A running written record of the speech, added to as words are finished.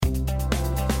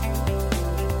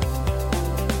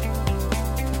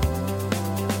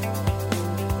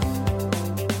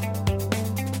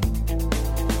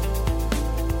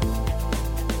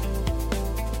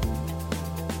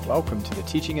Welcome to the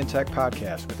Teaching in Tech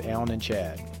podcast with Alan and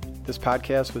Chad. This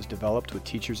podcast was developed with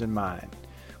teachers in mind.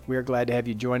 We are glad to have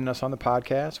you joining us on the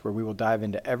podcast where we will dive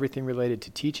into everything related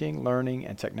to teaching, learning,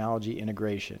 and technology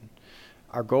integration.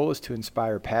 Our goal is to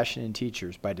inspire passion in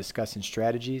teachers by discussing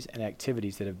strategies and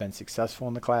activities that have been successful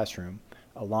in the classroom,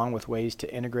 along with ways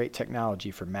to integrate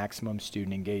technology for maximum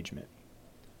student engagement.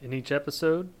 In each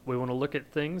episode, we want to look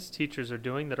at things teachers are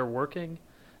doing that are working,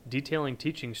 detailing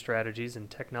teaching strategies and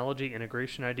technology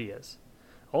integration ideas.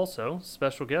 Also,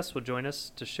 special guests will join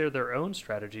us to share their own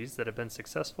strategies that have been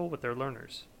successful with their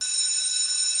learners.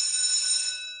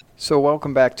 So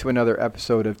welcome back to another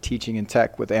episode of Teaching in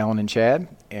Tech with Alan and Chad.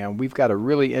 And we've got a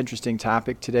really interesting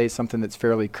topic today, something that's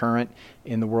fairly current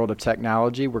in the world of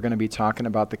technology. We're going to be talking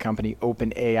about the company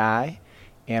OpenAI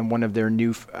and one of their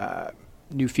new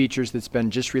features that's been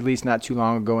just released not too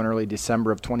long ago in early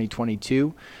December of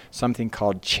 2022, something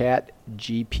called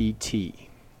ChatGPT.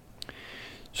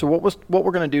 So what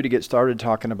we're going to do to get started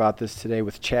talking about this today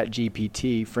with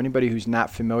ChatGPT, for anybody who's not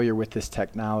familiar with this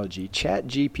technology,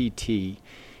 ChatGPT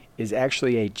is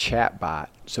actually a chatbot.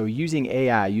 So using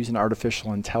AI, using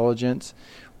artificial intelligence,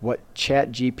 what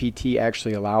ChatGPT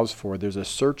actually allows for, there's a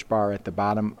search bar at the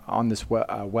bottom on this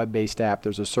web-based app.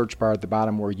 There's a search bar at the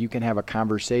bottom where you can have a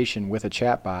conversation with a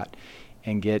chatbot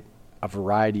and get a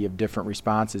variety of different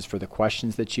responses for the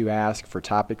questions that you ask, for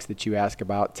topics that you ask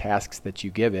about, tasks that you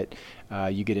give it.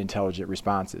 You get intelligent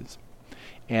responses.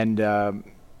 And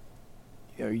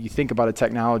you think about a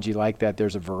technology like that,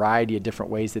 there's a variety of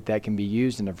different ways that can be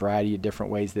used and a variety of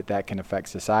different ways that can affect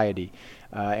society.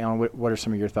 Alan, what are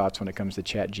some of your thoughts when it comes to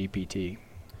ChatGPT?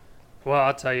 Well,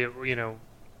 I'll tell you,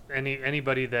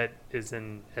 anybody that is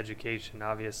in education,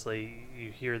 obviously,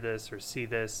 you hear this or see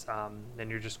this,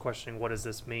 and you're just questioning, what does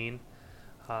this mean?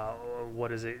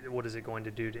 What is it going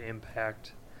to do to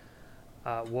impact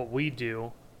what we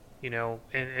do?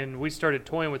 And we started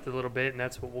toying with it a little bit, and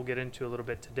that's what we'll get into a little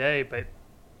bit today. But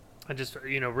I just,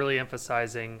 really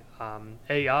emphasizing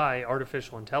AI,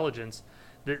 artificial intelligence.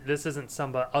 This isn't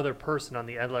some other person on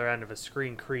the other end of a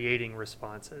screen creating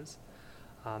responses.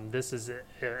 This is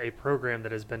a program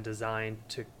that has been designed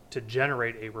to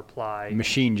generate a reply.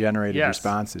 Machine-generated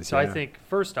responses. So yeah. I think,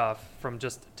 first off, from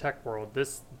just the tech world,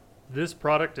 this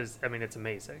product is, it's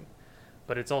amazing.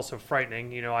 But it's also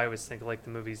frightening. I always think like the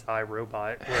movies I,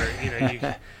 Robot,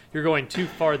 where, you're going too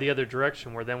far the other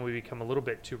direction, where then we become a little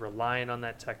bit too reliant on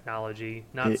that technology.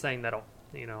 Not saying that,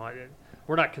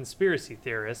 we're not conspiracy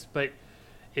theorists, but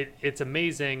it's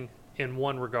amazing in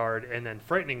one regard and then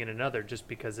frightening in another, just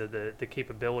because of the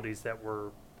capabilities that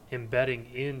we're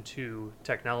embedding into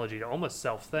technology to almost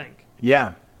self-think.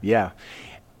 Yeah.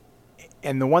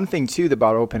 And the one thing, too,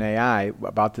 about OpenAI,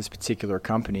 about this particular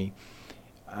company,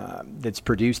 that's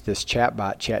produced this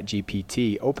chatbot,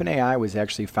 ChatGPT. OpenAI was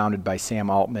actually founded by Sam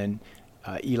Altman,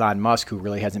 Elon Musk, who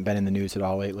really hasn't been in the news at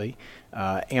all lately,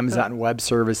 Amazon Web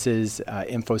Services,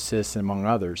 Infosys, and among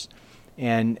others.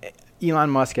 And Elon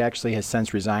Musk actually has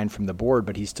since resigned from the board,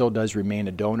 but he still does remain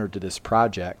a donor to this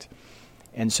project.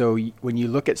 And so when you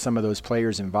look at some of those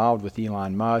players involved with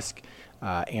Elon Musk,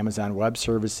 Amazon Web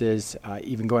Services,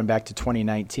 even going back to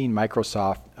 2019,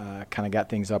 Microsoft kind of got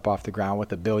things up off the ground with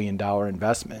 $1 billion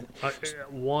investment.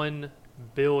 $1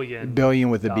 billion. Billion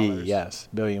with a B, yes,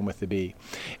 billion with a B.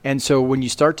 And so when you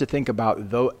start to think about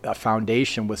a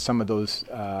foundation with some of those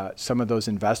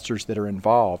investors that are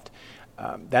involved,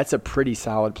 that's a pretty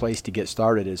solid place to get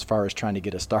started as far as trying to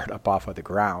get a startup off of the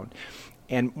ground.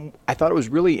 And I thought it was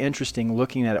really interesting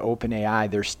looking at OpenAI.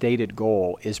 Their stated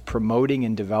goal is promoting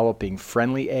and developing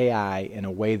friendly AI in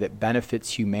a way that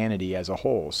benefits humanity as a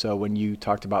whole. So when you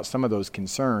talked about some of those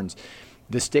concerns,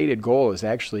 the stated goal is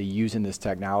actually using this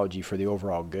technology for the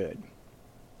overall good.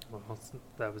 Well,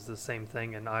 that was the same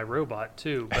thing in iRobot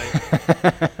too,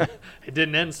 but it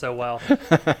didn't end so well.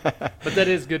 But that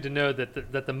is good to know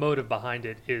that the motive behind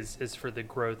it is for the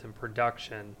growth and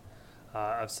production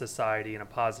of society in a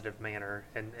positive manner,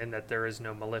 and that there is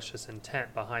no malicious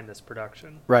intent behind this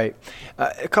production. Right.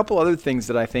 A couple other things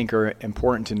that I think are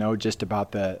important to know just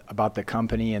about the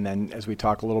company, and then as we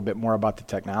talk a little bit more about the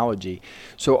technology.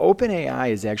 So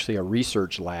OpenAI is actually a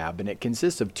research lab, and it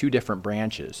consists of two different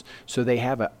branches. So they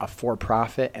have a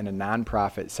for-profit and a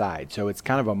nonprofit side. So it's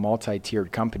kind of a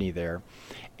multi-tiered company there.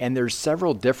 And there's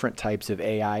several different types of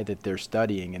AI that they're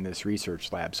studying in this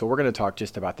research lab. So we're going to talk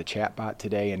just about the chatbot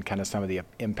today and kind of some of the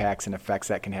impacts and effects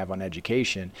that can have on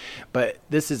education. But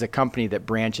this is a company that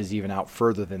branches even out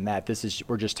further than that.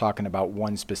 We're just talking about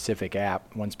one specific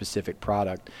app, one specific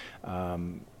product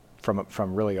from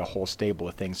really a whole stable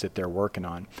of things that they're working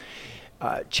on.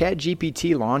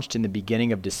 ChatGPT launched in the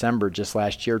beginning of December just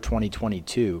last year,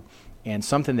 2022. and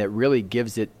something that really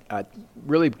gives it,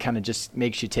 really kind of just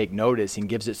makes you take notice and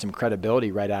gives it some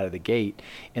credibility right out of the gate.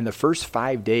 In the first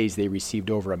 5 days, they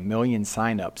received over 1 million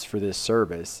signups for this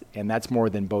service, and that's more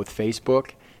than both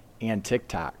Facebook and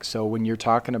TikTok. So when you're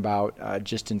talking about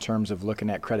just in terms of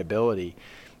looking at credibility,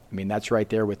 I mean, that's right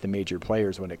there with the major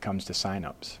players when it comes to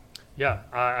signups. Yeah,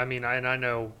 I mean, I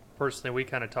know personally we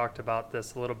kind of talked about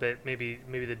this a little bit. Maybe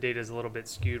the data is a little bit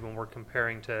skewed when we're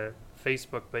comparing to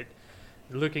Facebook, but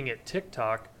looking at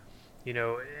TikTok,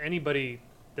 anybody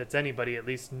that's anybody at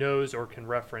least knows or can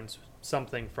reference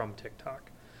something from TikTok.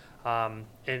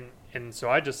 And so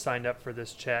I just signed up for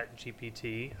this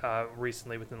ChatGPT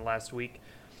recently within the last week,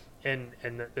 and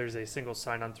there's a single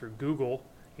sign-on through Google,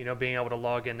 being able to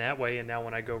log in that way, and now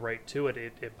when I go right to it,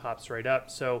 it pops right up.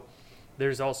 So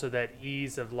there's also that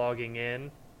ease of logging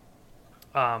in,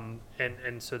 and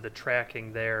so the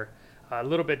tracking there, a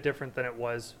little bit different than it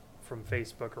was from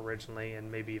Facebook originally,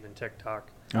 and maybe even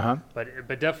TikTok.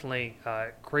 But definitely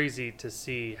crazy to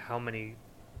see how many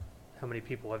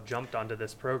people have jumped onto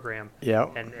this program. Yeah.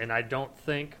 And I don't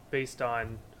think, based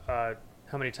on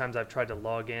how many times I've tried to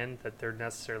log in, that they're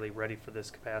necessarily ready for this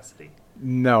capacity.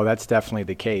 No, that's definitely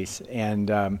the case.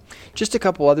 And just a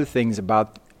couple other things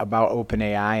about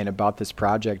OpenAI and about this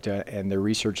project and their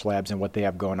research labs and what they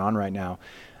have going on right now.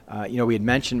 We had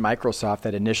mentioned Microsoft,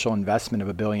 that initial investment of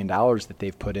 $1 billion that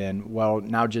they've put in. Well,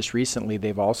 now just recently,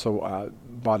 they've also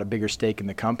bought a bigger stake in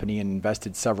the company and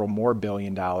invested several more $1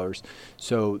 billion.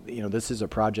 So, this is a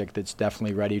project that's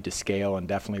definitely ready to scale and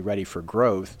definitely ready for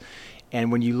growth. And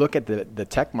when you look at the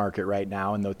tech market right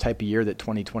now and the type of year that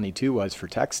 2022 was for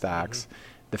tech stocks,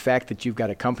 the fact that you've got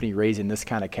a company raising this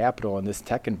kind of capital in this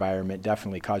tech environment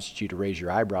definitely causes you to raise your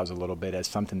eyebrows a little bit as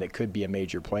something that could be a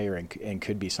major player and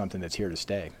could be something that's here to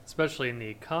stay. Especially in the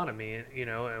economy,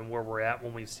 and where we're at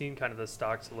when we've seen kind of the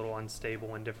stocks a little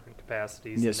unstable in different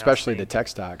capacities. Yeah, especially the tech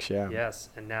stocks, yeah. Yes,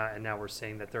 and now we're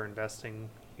seeing that they're investing,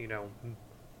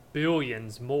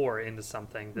 billions more into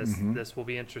something. This will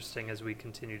be interesting as we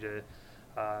continue to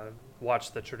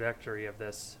watch the trajectory of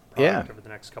this product over the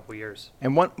next couple of years.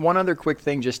 And one other quick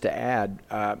thing just to add,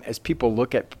 as people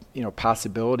look at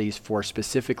possibilities for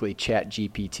specifically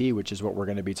ChatGPT, which is what we're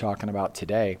going to be talking about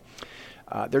today,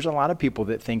 there's a lot of people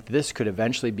that think this could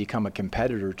eventually become a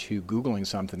competitor to Googling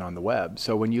something on the web.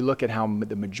 So when you look at how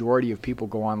the majority of people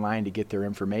go online to get their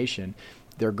information,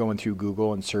 they're going through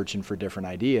Google and searching for different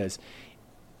ideas.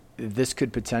 This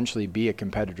could potentially be a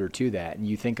competitor to that. And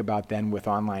you think about then with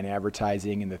online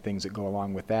advertising and the things that go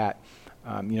along with that,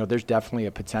 there's definitely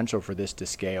a potential for this to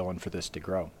scale and for this to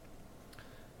grow.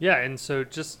 Yeah, and so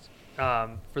just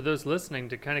for those listening,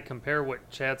 to kind of compare what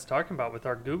Chad's talking about with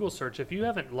our Google search, if you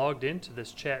haven't logged into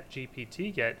this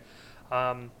ChatGPT yet,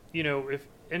 if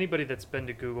anybody that's been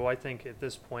to Google, I think at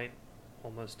this point,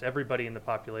 almost everybody in the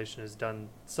population has done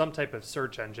some type of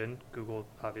search engine. Google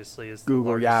obviously is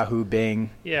Google, Yahoo, Bing.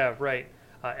 Yeah, right.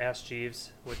 Ask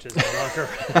Jeeves, which is no longer.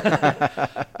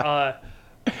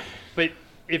 But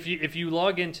if you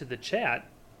log into the chat,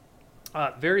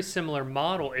 very similar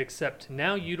model, except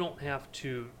now you don't have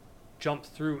to jump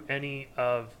through any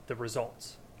of the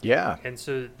results. Yeah. And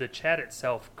so the chat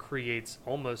itself creates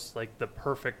almost like the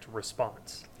perfect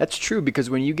response. That's true, because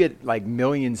when you get like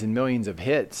millions and millions of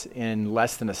hits in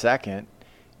less than a second,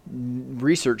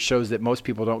 research shows that most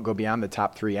people don't go beyond the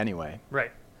top 3 anyway. Right.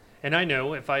 And I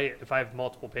know if I have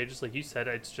multiple pages, like you said,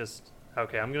 it's just,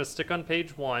 okay, I'm going to stick on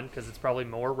page 1 because it's probably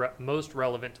most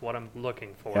relevant to what I'm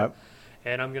looking for. Yep.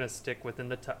 And I'm going to stick within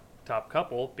the top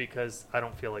couple because I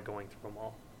don't feel like going through them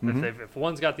all. If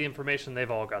one's got the information, they've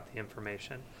all got the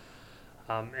information.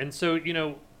 And so,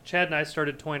 Chad and I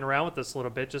started toying around with this a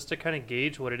little bit just to kind of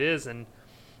gauge what it is. And,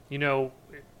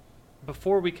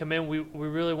 before we come in, we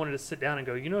really wanted to sit down and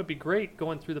go, it'd be great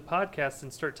going through the podcast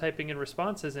and start typing in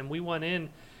responses. And we went in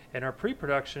our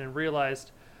pre-production and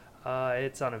realized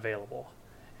it's unavailable.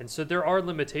 And so there are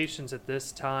limitations at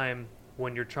this time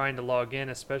when you're trying to log in,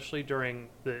 especially during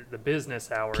the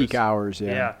business hours. Peak hours,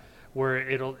 yeah. Yeah. Where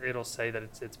it'll say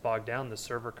that it's bogged down. The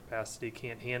server capacity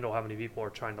can't handle how many people are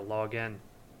trying to log in,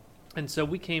 and so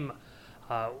we came,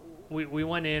 we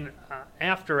went in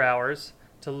after hours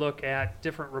to look at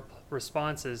different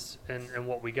responses and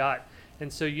what we got.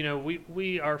 And so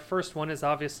our first one is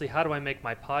obviously, how do I make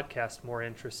my podcast more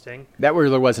interesting? That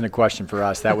really wasn't a question for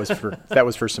us. That was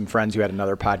for some friends who had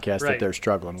another podcast that they're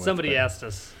struggling with. Somebody asked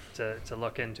us to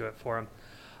look into it for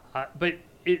them, but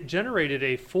it generated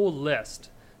a full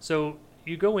list. So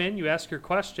you go in, you ask your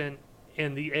question,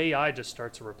 and the AI just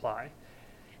starts a reply.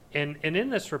 And in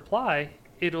this reply,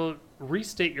 it'll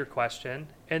restate your question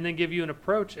and then give you an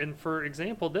approach. And for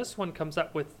example, this one comes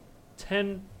up with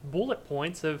 10 bullet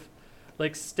points of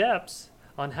like steps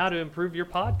on how to improve your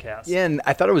podcast. Yeah, and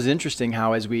I thought it was interesting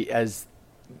how as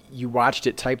you watched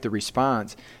it type the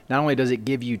response, not only does it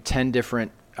give you 10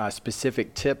 different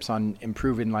specific tips on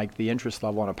improving like the interest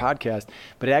level on a podcast,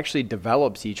 but it actually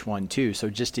develops each one too. So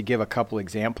just to give a couple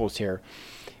examples here.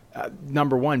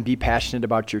 Number one, be passionate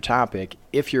about your topic.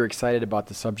 If you're excited about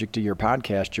the subject of your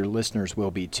podcast, your listeners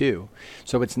will be too.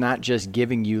 So it's not just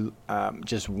giving you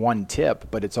just one tip,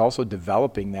 but it's also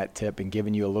developing that tip and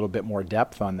giving you a little bit more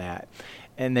depth on that.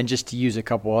 And then just to use a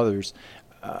couple others,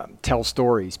 tell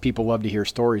stories. People love to hear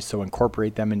stories, so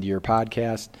incorporate them into your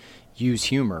podcast. Use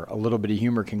humor. A little bit of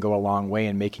humor can go a long way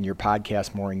in making your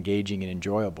podcast more engaging and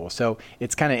enjoyable. So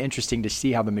it's kind of interesting to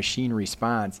see how the machine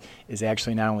response is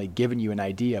actually not only giving you an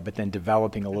idea, but then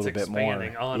developing a little bit more.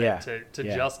 Expanding on it to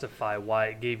justify why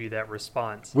it gave you that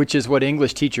response. Which is what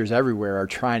English teachers everywhere are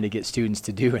trying to get students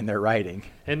to do in their writing.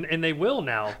 And they will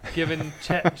now, given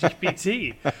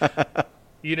ChatGPT.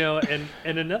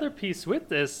 And another piece with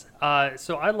this,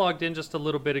 so I logged in just a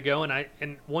little bit ago,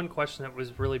 and one question that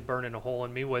was really burning a hole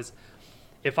in me was,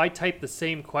 if I type the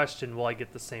same question, will I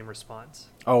get the same response?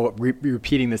 Oh,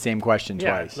 repeating the same question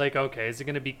twice. Yeah, like, okay, is it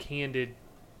going to be candid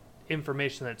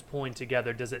information that's pulling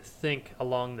together? Does it think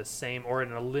along the same or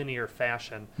in a linear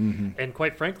fashion? Mm-hmm. And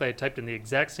quite frankly, I typed in the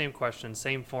exact same question,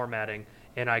 same formatting,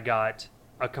 and I got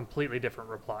a completely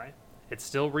different reply. It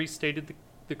still restated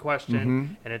the question,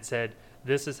 mm-hmm. and it said,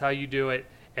 this is how you do it.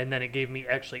 And then it gave me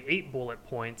actually 8 bullet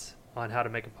points on how to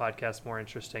make a podcast more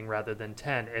interesting rather than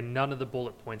 10. And none of the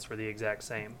bullet points were the exact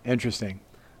same. Interesting.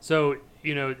 So,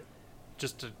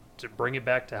 just to bring it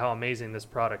back to how amazing this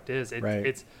product is,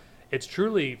 it's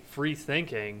truly free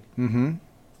thinking mm-hmm.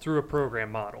 through a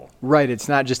program model. Right. It's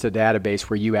not just a database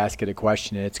where you ask it a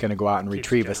question and it's going to go out and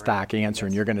retrieve a stock answer,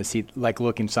 and you're going to see, like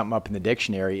looking something up in the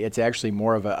dictionary. It's actually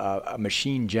more of a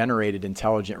machine-generated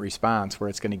intelligent response where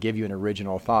it's going to give you an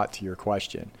original thought to your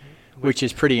question, which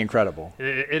is pretty incredible.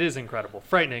 It is incredible.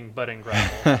 Frightening, but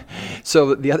incredible.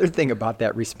 So the other thing about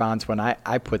that response, when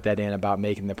I put that in about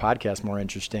making the podcast more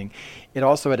interesting, it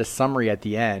also had a summary at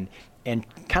the end. And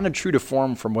kind of true to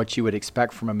form from what you would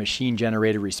expect from a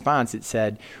machine-generated response, it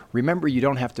said, remember, you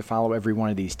don't have to follow every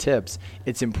one of these tips.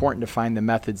 It's important to find the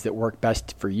methods that work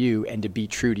best for you and to be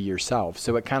true to yourself.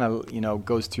 So it kind of,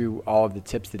 goes through all of the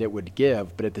tips that it would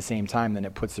give, but at the same time, then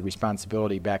it puts the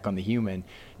responsibility back on the human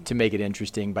to make it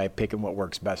interesting by picking what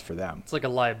works best for them. It's like a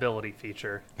liability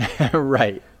feature.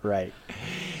 Right.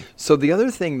 So the other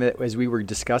thing that, as we were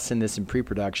discussing this in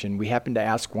pre-production, we happened to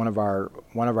ask one of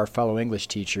our fellow English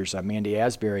teachers, Mandy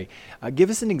Asbury, give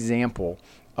us an example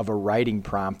of a writing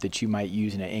prompt that you might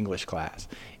use in an English class.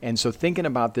 And so thinking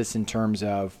about this in terms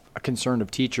of a concern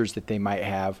of teachers that they might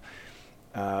have,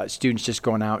 students just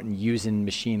going out and using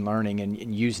machine learning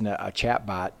and using a chat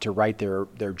bot to write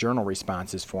their journal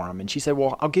responses for them. And she said,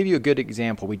 well, I'll give you a good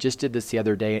example. We just did this the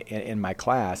other day in my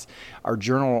class. Our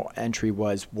journal entry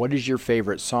was, what is your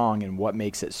favorite song and what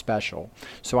makes it special?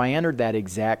 So I entered that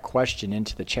exact question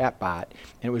into the chat bot,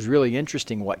 and it was really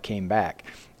interesting what came back.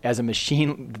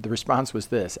 The response was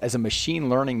this: as a machine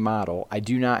learning model, I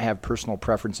do not have personal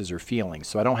preferences or feelings,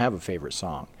 so I don't have a favorite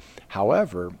song.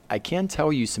 However, I can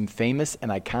tell you some famous and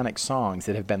iconic songs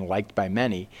that have been liked by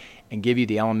many and give you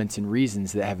the elements and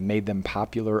reasons that have made them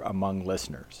popular among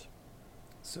listeners.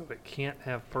 So it can't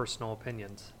have personal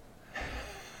opinions.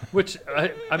 Which,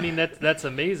 I mean, that's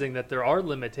amazing that there are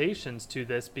limitations to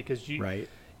this, because right.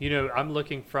 I'm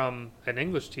looking from an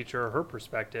English teacher or her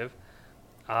perspective.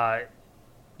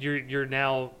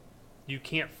 You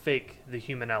can't fake the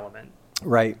human element.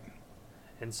 Right.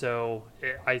 And so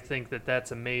I think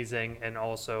that's amazing. And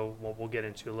also what we'll get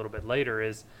into a little bit later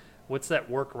is, what's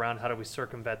that workaround? How do we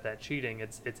circumvent that cheating?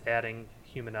 It's adding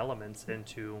human elements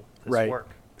into this work.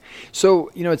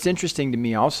 So, it's interesting to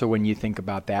me also when you think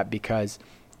about that, because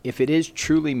if it is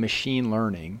truly machine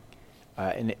learning,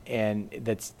 and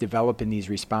that's developing these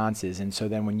responses, and so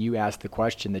then when you ask the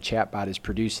question, the chatbot is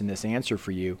producing this answer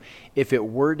for you. If it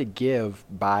were to give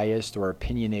biased or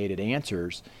opinionated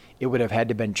answers, it would have had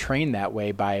to been trained that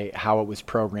way by how it was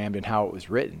programmed and how it was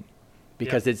written,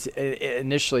 because it's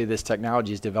initially this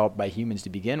technology is developed by humans to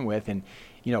begin with, and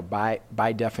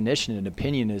by definition, an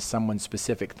opinion is someone's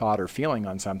specific thought or feeling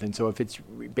on something. So if it's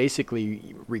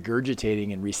basically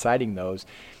regurgitating and reciting those,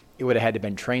 it would have had to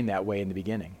been trained that way in the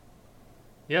beginning.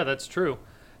 Yeah, that's true.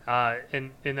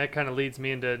 And that kind of leads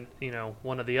me into,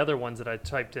 one of the other ones that I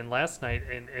typed in last night,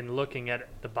 and looking at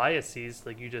the biases,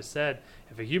 like you just said.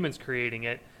 If a human's creating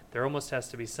it, there almost has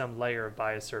to be some layer of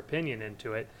bias or opinion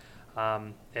into it.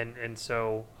 And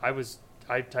so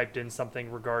I typed in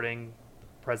something regarding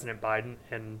President Biden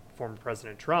and former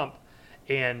President Trump,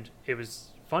 and it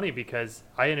was funny because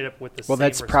I ended up with the Well, same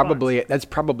that's response.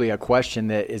 probably a question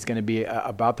that is going to be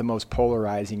about the most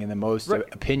polarizing and the most Right.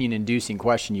 opinion-inducing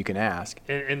question you can ask.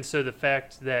 And so the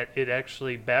fact that it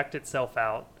actually backed itself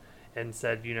out and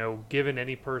said, given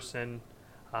any person,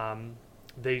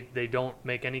 they don't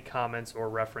make any comments or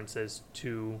references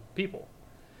to people.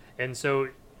 And so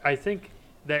I think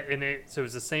that so it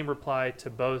was the same reply to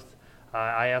both.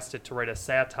 I asked it to write a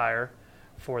satire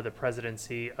for the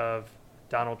presidency of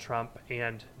Donald Trump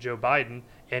and Joe Biden,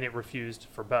 and it refused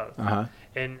for both. Uh-huh.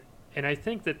 And I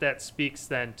think that speaks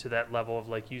then to that level of,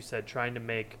 like you said, trying to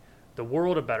make the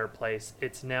world a better place.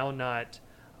 It's now not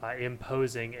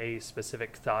imposing a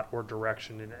specific thought or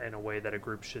direction in a way that a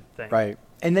group should think. Right.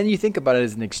 And then you think about it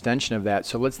as an extension of that.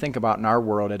 So let's think about in our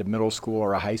world at a middle school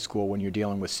or a high school when you're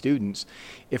dealing with students,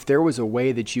 if there was a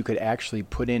way that you could actually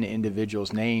put in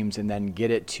individuals' names and then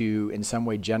get it to in some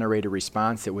way generate a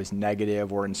response that was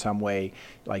negative or in some way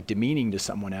like demeaning to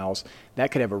someone else,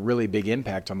 that could have a really big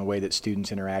impact on the way that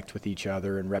students interact with each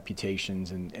other and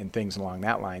reputations and things along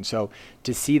that line. So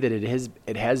to see that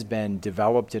it has been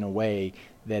developed in a way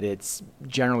that it's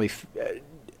generally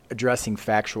addressing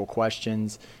factual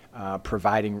questions,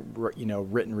 providing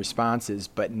written responses,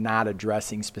 but not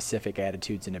addressing specific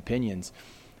attitudes and opinions.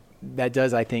 That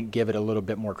does, I think, give it a little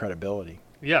bit more credibility.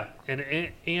 Yeah, and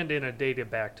in a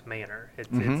data-backed manner.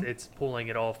 It's pulling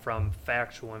it all from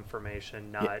factual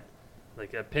information, not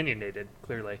like opinionated,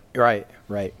 clearly. Right.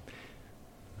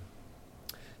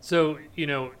 So,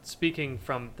 speaking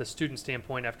from the student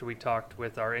standpoint, after we talked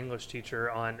with our English teacher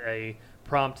on a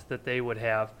prompt that they would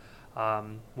have,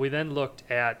 we then looked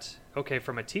at, okay,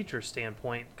 from a teacher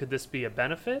standpoint, could this be a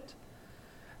benefit?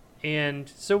 And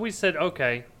so we said,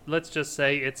 okay, let's just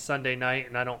say it's Sunday night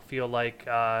and I don't feel like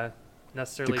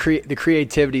necessarily... The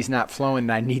creativity's not flowing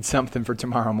and I need something for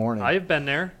tomorrow morning. I've been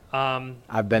there.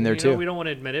 I've been there too. We don't want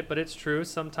to admit it, but it's true.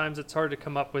 Sometimes it's hard to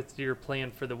come up with your plan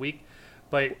for the week.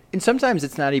 And sometimes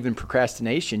it's not even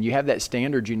procrastination. You have that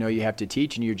standard you have to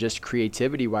teach, and you're just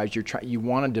creativity-wise, you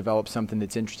want to develop something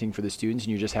that's interesting for the students,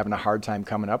 and you're just having a hard time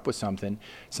coming up with something.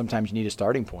 Sometimes you need a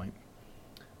starting point.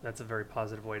 That's a very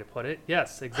positive way to put it.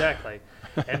 Yes, exactly.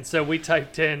 And so we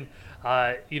typed in,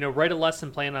 write a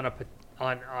lesson plan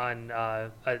on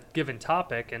a given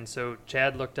topic. And so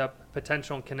Chad looked up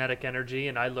potential and kinetic energy,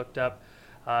 and I looked up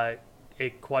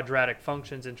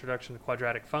introduction to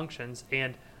quadratic functions,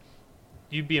 and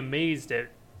you'd be amazed at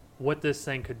what this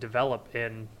thing could develop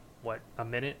in,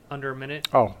 under a minute?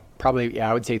 Oh, probably,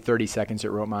 yeah, I would say 30 seconds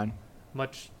it wrote mine.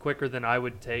 Much quicker than I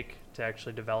would take to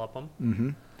actually develop them. Mm-hmm.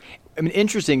 I mean,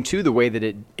 interesting, too, the way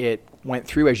that it went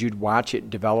through as you'd watch it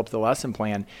develop the lesson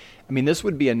plan. I mean, this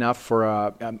would be enough for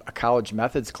a college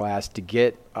methods class to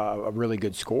get a really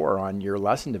good score on your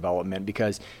lesson development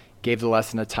because gave the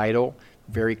lesson a title,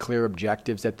 very clear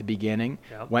objectives at the beginning,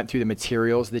 went through the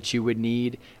materials that you would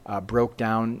need, broke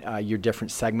down your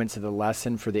different segments of the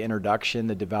lesson for the introduction,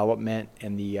 the development,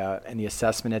 and the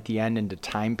assessment at the end into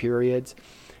time periods.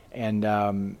 And,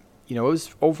 it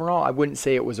was overall, I wouldn't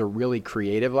say it was a really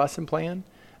creative lesson plan.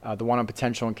 The one on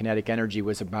potential and kinetic energy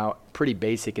was about pretty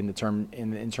basic in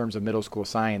terms of middle school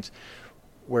science,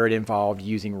 where it involved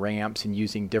using ramps and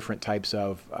using different types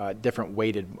of different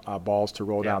weighted balls to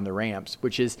roll down the ramps,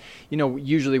 which is,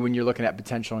 usually when you're looking at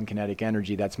potential and kinetic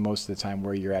energy, that's most of the time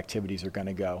where your activities are going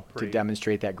to go to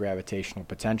demonstrate that gravitational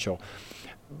potential.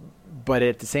 But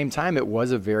at the same time, it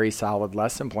was a very solid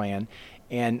lesson plan.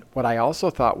 And what I also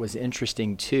thought was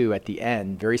interesting, too, at the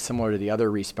end, very similar to the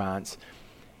other response,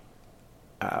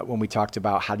 when we talked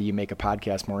about how do you make a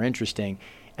podcast more interesting,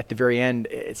 at the very end,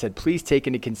 it said, please take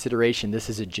into consideration this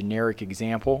is a generic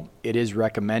example. It is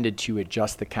recommended to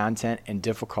adjust the content and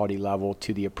difficulty level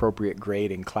to the appropriate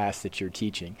grade and class that you're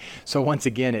teaching. So once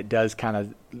again, it does kind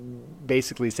of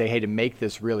basically say, hey, to make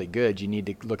this really good, you need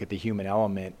to look at the human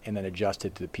element and then adjust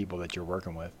it to the people that you're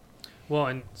working with. Well,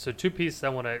 and so two pieces I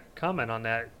want to comment on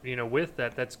that. With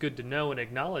that's good to know and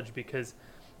acknowledge because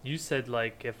you said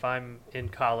like if I'm in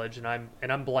college and I'm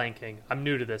blanking, I'm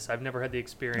new to this, I've never had the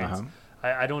experience. Uh-huh.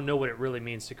 I don't know what it really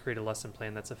means to create a lesson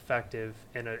plan that's effective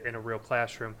in a real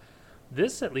classroom.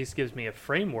 This at least gives me a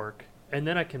framework, and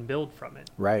then I can build from it.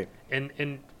 Right.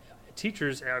 And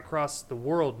teachers across the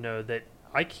world know that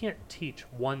I can't teach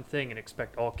one thing and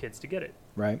expect all kids to get it.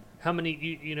 Right. How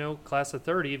many, class of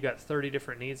 30, you've got 30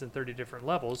 different needs and 30 different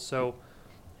levels. So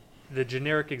the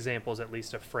generic example is at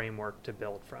least a framework to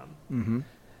build from. Mm-hmm.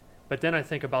 But then I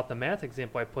think about the math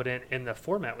example I put in, and the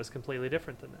format was completely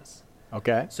different than this.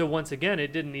 Okay. So once again,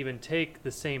 it didn't even take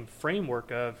the same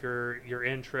framework of your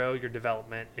intro, your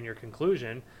development, and your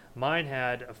conclusion. Mine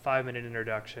had a 5-minute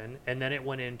introduction, and then it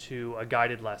went into a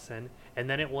guided lesson, and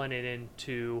then it went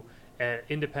into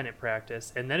independent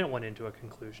practice, and then it went into a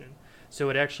conclusion. So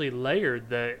it actually layered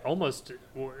the almost,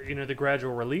 the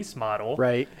gradual release model,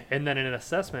 Right. and then an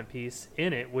assessment piece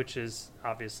in it, which is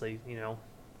obviously,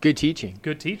 Good teaching.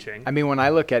 good teaching. I mean, when I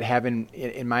look at having,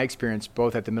 in my experience,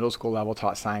 both at the middle school level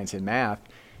taught science and math,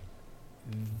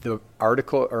 the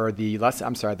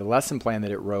lesson plan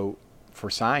that it wrote for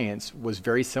science was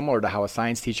very similar to how a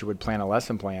science teacher would plan a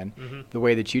lesson plan. Mm-hmm. The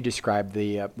way that you described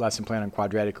the lesson plan on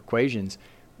quadratic equations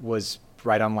was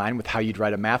right on line with how you'd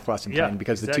write a math lesson plan,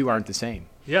 because the two aren't the same.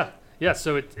 Yeah. Yeah,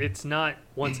 so it's not,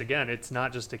 once again, it's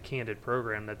not just a candid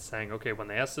program that's saying, okay, when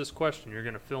they ask this question, you're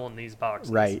going to fill in these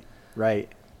boxes. Right.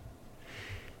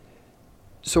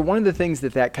 So one of the things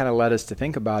that kind of led us to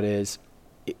think about is,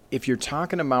 if you're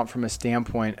talking about from a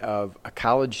standpoint of a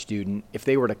college student, if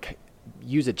they were to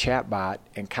use a chat bot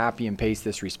and copy and paste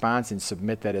this response and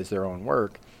submit that as their own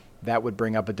work, that would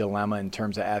bring up a dilemma in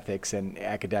terms of ethics and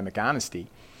academic honesty.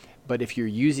 But if you're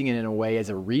using it in a way as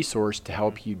a resource to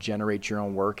help you generate your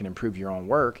own work and improve your own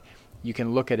work, you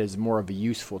can look at it as more of a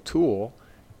useful tool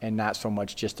and not so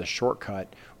much just a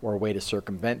shortcut or a way to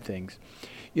circumvent things.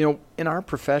 In our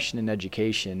profession in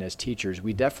education as teachers,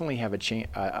 we definitely have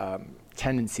a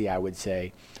tendency, I would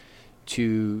say,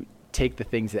 to take the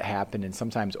things that happen and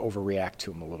sometimes overreact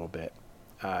to them a little bit.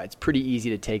 It's pretty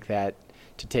easy to take that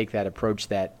approach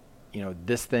that,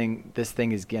 this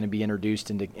thing is going to be introduced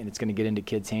and it's going to get into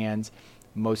kids' hands.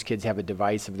 Most kids have a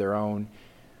device of their own.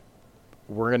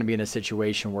 We're going to be in a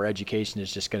situation where education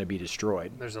is just going to be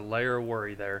destroyed. There's a layer of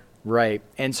worry there. Right.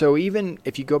 And so even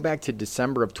if you go back to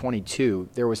December of 22,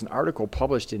 there was an article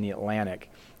published in The Atlantic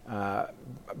by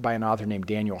an author named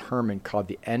Daniel Herman called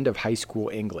The End of High School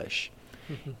English.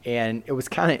 And it was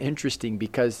kind of interesting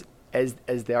because as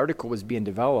the article was being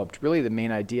developed, really the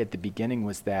main idea at the beginning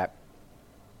was that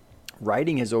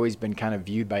writing has always been kind of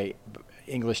viewed by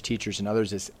English teachers and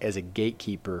others as a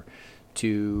gatekeeper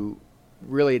to,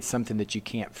 really it's something that you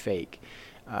can't fake.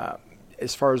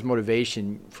 As far as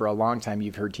motivation, for a long time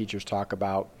you've heard teachers talk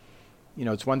about,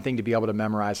 it's one thing to be able to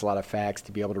memorize a lot of facts,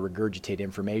 to be able to regurgitate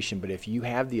information, but if you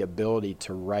have the ability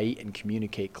to write and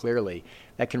communicate clearly,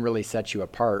 that can really set you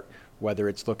apart, whether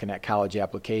it's looking at college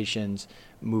applications,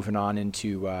 moving on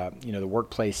into the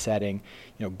workplace setting.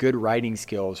 Good writing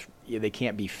skills, they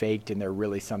can't be faked, and they're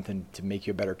really something to make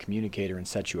you a better communicator and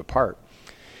set you apart.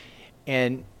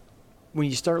 And when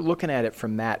you start looking at it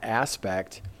from that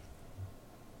aspect,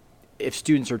 if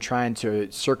students are trying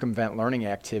to circumvent learning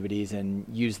activities and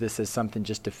use this as something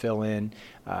just to fill in,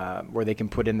 where they can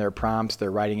put in their prompts,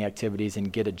 their writing activities,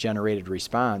 and get a generated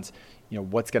response,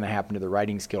 what's going to happen to the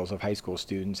writing skills of high school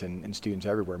students and students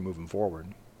everywhere moving forward?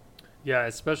 Yeah,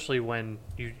 especially when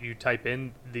you type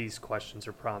in these questions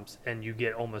or prompts and you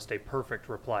get almost a perfect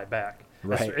reply back.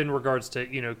 Right. In regards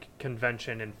to,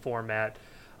 convention and format,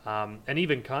 and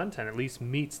even content, at least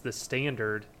meets the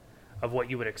standard of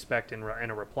what you would expect in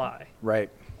a reply. Right.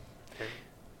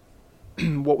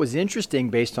 What was interesting,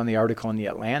 based on the article in The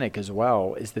Atlantic as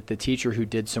well, is that the teacher who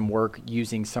did some work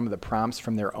using some of the prompts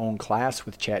from their own class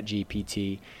with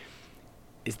ChatGPT,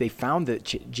 is they found that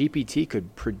GPT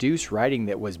could produce writing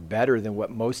that was better than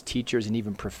what most teachers and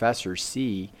even professors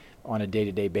see on a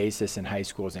day-to-day basis in high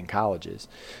schools and colleges.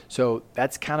 So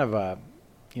that's kind of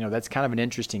an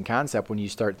interesting concept when you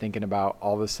start thinking about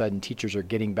all of a sudden teachers are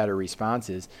getting better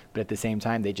responses, but at the same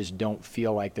time they just don't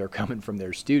feel like they're coming from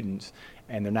their students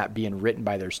and they're not being written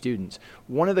by their students.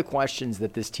 One of the questions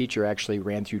that this teacher actually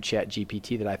ran through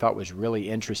ChatGPT that I thought was really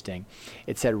interesting,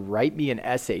 it said, write me an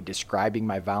essay describing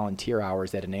my volunteer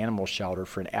hours at an animal shelter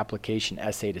for an application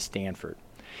essay to Stanford.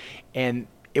 And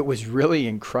it was really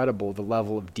incredible, the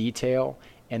level of detail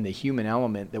and the human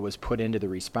element that was put into the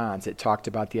response. It talked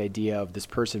about the idea of this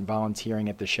person volunteering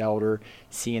at the shelter,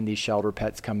 seeing these shelter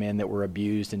pets come in that were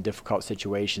abused in difficult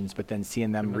situations, but then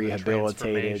seeing them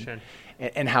rehabilitated, and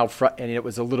and it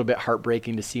was a little bit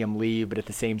heartbreaking to see them leave, but at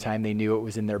the same time they knew it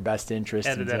was in their best interest.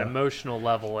 Added that emotional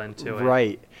level into it.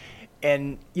 Right.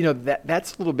 And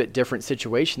that's a little bit different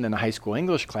situation than a high school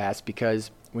English class, because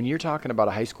when you're talking about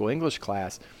a high school English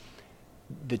class,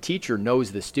 the teacher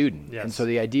knows the student. Yes. And so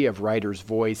the idea of writer's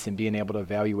voice and being able to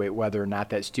evaluate whether or not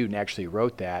that student actually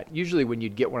wrote that, usually when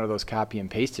you'd get one of those copy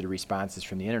and pasted responses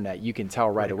from the internet, you can tell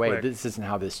right away, quick. This isn't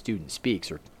how this student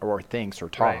speaks or thinks or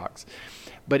talks. Right.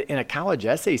 But in a college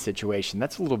essay situation,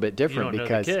 that's a little bit different,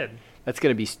 because that's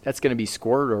going to be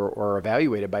scored or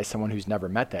evaluated by someone who's never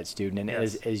met that student and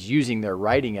is using their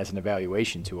writing as an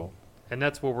evaluation tool. And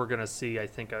that's where we're going to see, I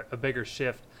think, a bigger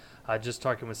shift. Just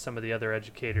talking with some of the other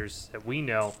educators that we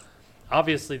know,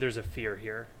 obviously there's a fear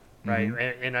here, right?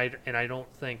 Mm-hmm. And I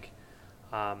don't think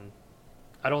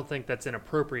that's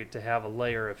inappropriate to have a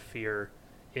layer of fear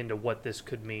into what this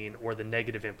could mean or the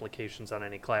negative implications on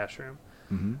any classroom.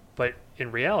 Mm-hmm. But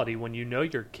in reality, when you know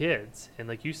your kids, and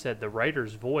like you said, the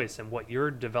writer's voice and what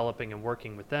you're developing and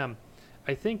working with them,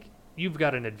 I think you've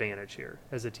got an advantage here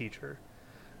as a teacher.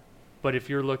 But if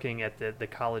you're looking at the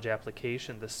college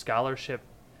application, the scholarship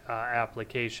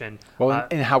application. Well,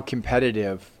 and how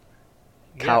competitive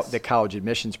Yes. the college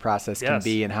admissions process can Yes.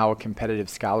 be, and how competitive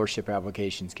scholarship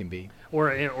applications can be. Or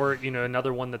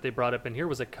another one that they brought up in here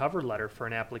was a cover letter for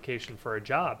an application for a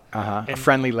job. A And-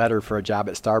 friendly letter for a job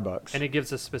at Starbucks. And it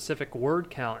gives a specific word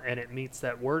count, and it meets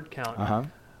that word count. Uh-huh.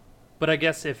 But I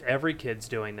guess if every kid's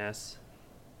doing this,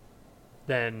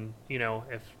 then,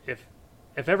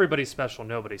 if everybody's special,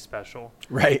 nobody's special.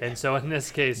 Right. And so in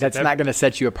this case, That's not going to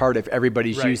set you apart if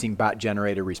everybody's Right. using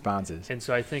bot-generated responses. And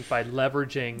so I think by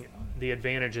leveraging the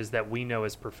advantages that we know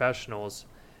as professionals,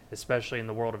 especially in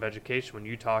the world of education, when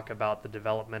you talk about the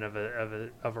development of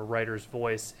a writer's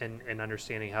voice and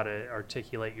understanding how to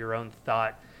articulate your own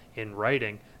thought in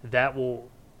writing, that will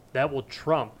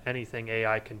trump anything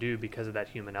AI can do because of that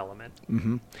human element.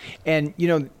 Mm-hmm. And,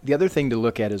 the other thing to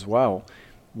look at as well,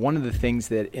 one of the things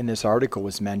that in this article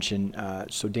was mentioned,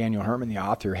 so Daniel Herman, the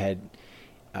author,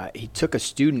 he took a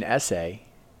student essay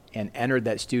and entered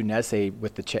that student essay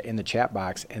with in the chat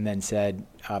box and then said,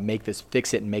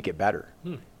 fix it and make it better.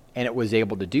 And it was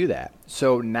able to do that.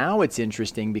 So now it's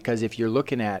interesting because if you're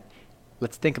looking at,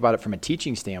 let's think about it from a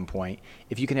teaching standpoint,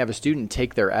 if you can have a student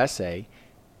take their essay,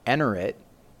 enter it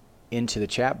into the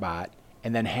chat bot,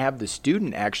 and then have the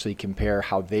student actually compare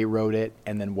how they wrote it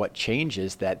and then what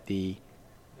changes that the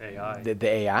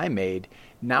AI made.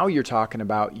 Now you're talking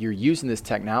about you're using this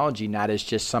technology not as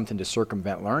just something to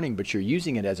circumvent learning, but you're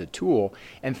using it as a tool.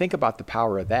 And think about the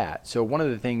power of that. So one of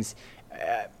the things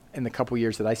in the couple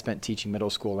years that I spent teaching middle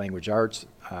school language arts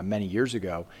many years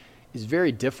ago is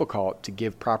very difficult to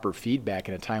give proper feedback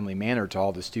in a timely manner to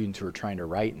all the students who are trying to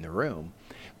write in the room.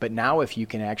 But now if you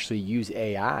can actually use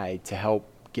AI to help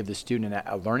give the student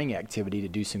a learning activity to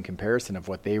do some comparison of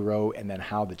what they wrote and then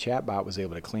how the chatbot was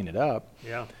able to clean it up,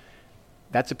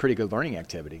 that's a pretty good learning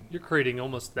activity. You're creating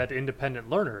almost that independent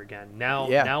learner again.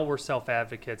 Now we're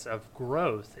self-advocates of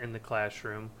growth in the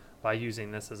classroom by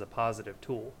using this as a positive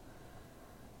tool.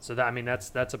 So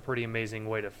that's a pretty amazing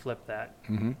way to flip that.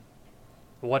 Mm-hmm.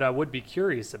 What I would be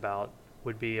curious about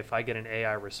would be if I get an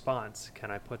AI response,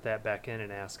 can I put that back in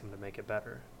and ask them to make it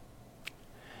better?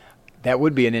 That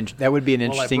would be an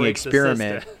interesting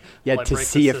experiment, to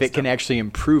see if it can actually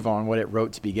improve on what it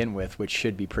wrote to begin with, which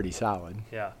should be pretty solid.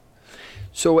 Yeah.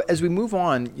 So as we move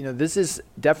on, this is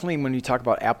definitely when we talk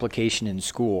about application in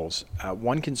schools.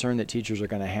 One concern that teachers are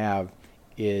going to have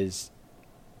is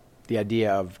the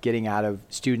idea of getting out of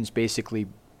students basically,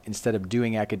 instead of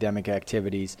doing academic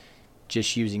activities,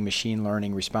 just using machine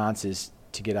learning responses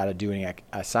to get out of doing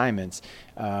assignments.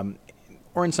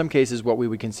 Or in some cases, what we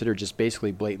would consider just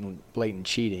basically blatant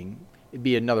cheating. It'd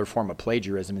be another form of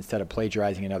plagiarism. Instead of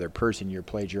plagiarizing another person, you're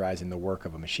plagiarizing the work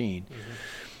of a machine.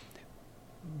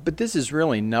 Mm-hmm. But this is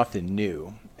really nothing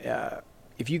new.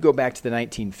 If you go back to the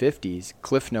 1950s,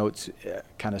 Cliff Notes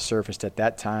kind of surfaced at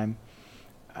that time.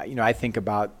 I think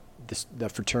about the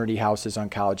fraternity houses on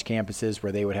college campuses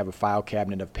where they would have a file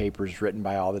cabinet of papers written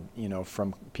by all the,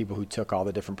 from people who took all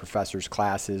the different professors'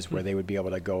 classes, where they would be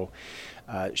able to go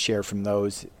share from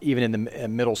those. Even in the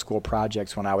middle school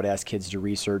projects, when I would ask kids to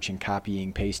research and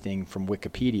copying, pasting from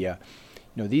Wikipedia,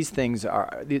 none of these things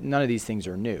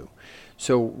are new.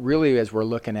 So really, as we're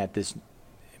looking at this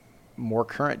more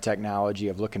current technology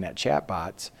of looking at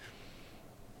chatbots,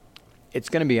 it's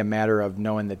going to be a matter of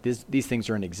knowing that these things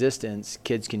are in existence.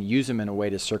 Kids can use them in a way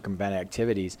to circumvent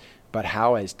activities, but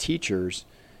how, as teachers,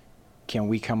 can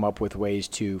we come up with ways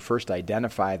to first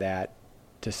identify that,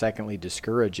 to secondly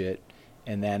discourage it,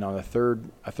 and then on a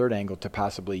third angle to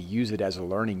possibly use it as a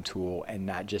learning tool and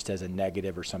not just as a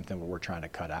negative or something we're trying to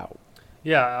cut out?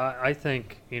 Yeah, I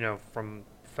think, from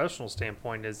a professional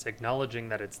standpoint, is acknowledging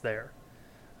that it's there.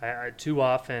 Too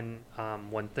often,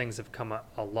 when things have come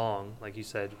along, like you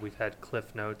said, we've had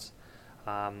Cliff Notes,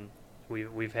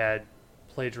 we've had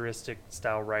plagiaristic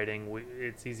style writing.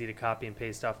 It's easy to copy and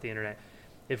paste off the internet.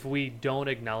 If we don't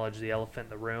acknowledge the elephant in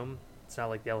the room, it's not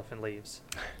like the elephant leaves.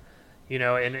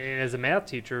 And as a math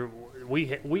teacher, we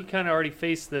kind of already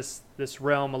faced this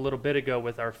realm a little bit ago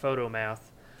with our photo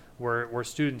math, where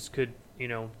students could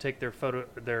take their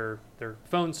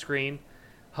phone screen,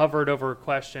 hover it over a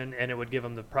question, and it would give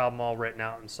them the problem all written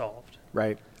out and solved.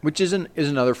 Right, which is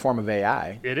another form of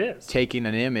AI. It is. Taking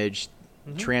an image,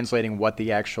 translating what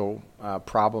the actual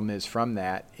problem is from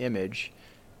that image,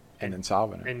 and then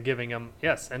solving it. And giving them,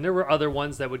 yes. And there were other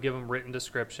ones that would give them written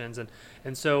descriptions.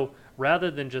 And so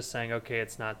rather than just saying, okay,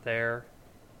 it's not there,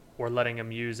 or letting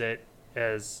them use it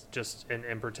as just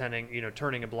and pretending,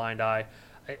 turning a blind eye.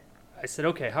 I said,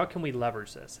 okay, how can we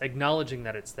leverage this? Acknowledging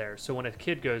that it's there. So when a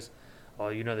kid goes, oh,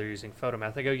 they're using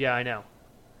photomath, I go, yeah, I know.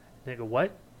 And they go,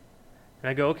 what? And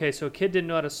I go, okay, so a kid didn't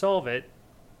know how to solve it.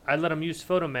 I let them use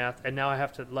photomath, and now I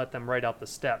have to let them write out the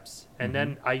steps. And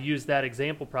then I use that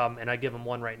example problem, and I give them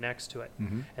one right next to it.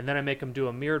 And then I make them do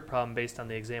a mirrored problem based on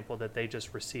the example that they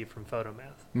just received from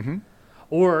photomath.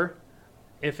 Or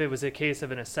if it was a case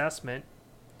of an assessment,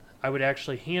 I would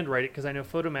actually handwrite it because I know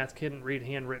photomath couldn't read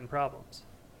handwritten problems.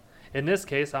 In this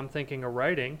case, I'm thinking of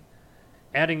writing,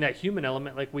 adding that human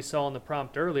element like we saw in the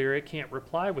prompt earlier. It can't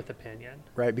reply with opinion.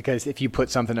 Right, because if you put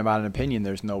something about an opinion,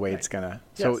 there's no way it's going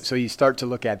to. So you start to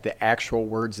look at the actual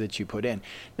words that you put in.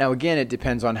 Now, again, it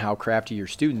depends on how crafty your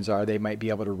students are. They might be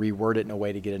able to reword it in a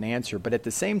way to get an answer. But at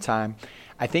the same time,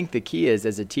 I think the key is,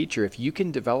 as a teacher, if you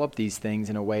can develop these things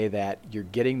in a way that you're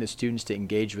getting the students to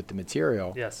engage with the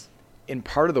material, in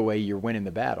part of the way you're winning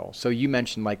the battle. So you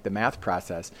mentioned like the math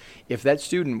process. If that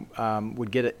student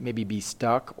would get it, maybe be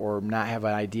stuck or not have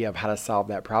an idea of how to solve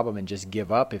that problem and just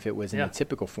give up if it was in a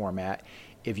typical format,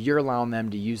 if you're allowing them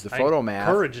to use the photomath, I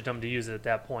encouraged them to use it at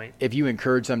that point. If you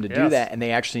encourage them to do that and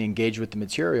they actually engage with the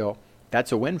material,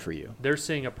 that's a win for you. They're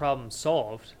seeing a problem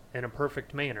solved in a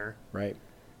perfect manner. Right.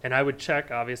 And I would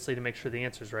check, obviously, to make sure the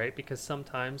answer's right, because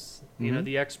sometimes,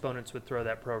 the exponents would throw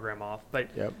that program off. But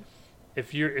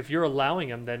if you're allowing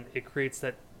them, then it creates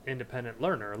that independent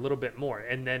learner a little bit more.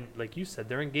 And then, like you said,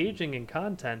 they're engaging in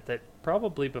content that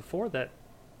probably before that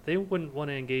they wouldn't want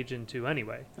to engage into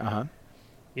anyway. I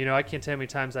can't tell how many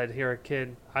times I'd hear a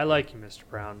kid, I like you, Mr.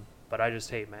 Brown, but I just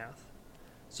hate math.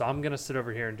 So I'm going to sit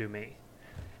over here and do me.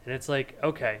 And it's like,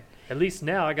 okay, at least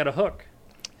now I got a hook.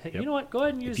 Hey, you know what? Go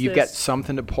ahead and use this. If you've got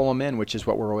something to pull them in, which is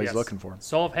what we're always looking for.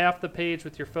 Solve half the page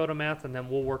with your photomath, and then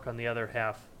we'll work on the other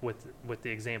half with the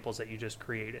examples that you just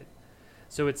created.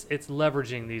 So it's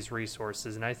leveraging these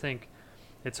resources, and I think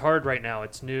it's hard right now.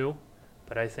 It's new,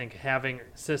 but I think having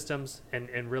systems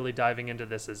and really diving into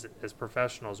this as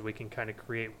professionals, we can kind of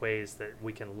create ways that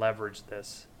we can leverage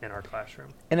this in our classroom.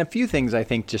 And a few things, I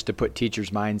think, just to put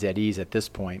teachers' minds at ease at this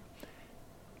point.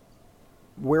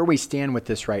 Where we stand with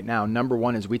this right now, number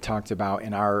one, as we talked about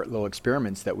in our little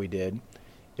experiments that we did,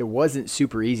 it wasn't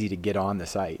super easy to get on the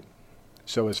site.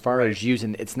 So as far as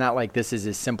using, it's not like this is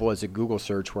as simple as a Google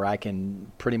search where I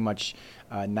can pretty much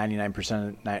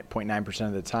 99.9%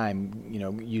 of the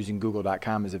time, using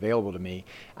google.com is available to me.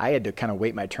 I had to kind of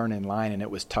wait my turn in line, and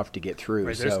it was tough to get through.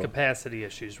 Right, there's capacity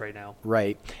issues right now.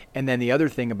 Right. And then the other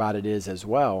thing about it is as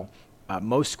well,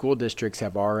 most school districts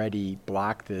have already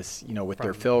blocked this, with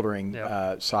their filtering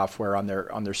software on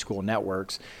their school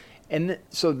networks. And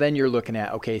so then you're looking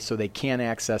at, okay, so they can't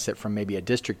access it from maybe a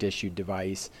district-issued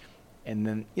device. And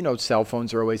then, cell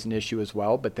phones are always an issue as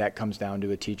well, but that comes down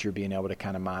to a teacher being able to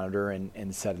kind of monitor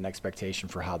and set an expectation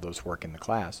for how those work in the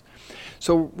class.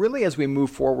 So really, as we move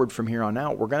forward from here on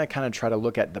out, we're going to kind of try to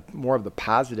look at more of the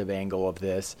positive angle of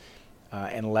this,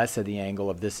 and less of the angle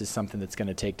of this is something that's going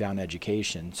to take down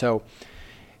education. So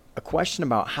a question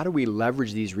about how do we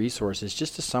leverage these resources,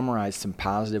 just to summarize some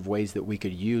positive ways that we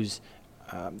could use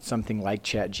something like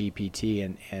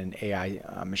ChatGPT and AI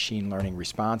machine learning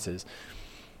responses.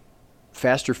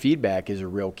 Faster feedback is a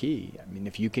real key. I mean,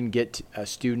 if you can get a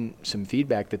student some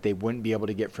feedback that they wouldn't be able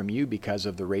to get from you because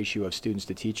of the ratio of students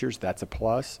to teachers, that's a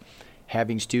plus.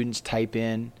 Having students type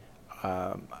in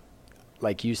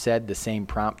like you said, the same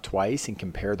prompt twice and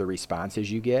compare the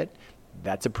responses you get,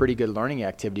 that's a pretty good learning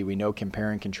activity. We know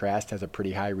compare and contrast has a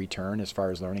pretty high return as far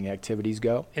as learning activities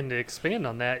go. And to expand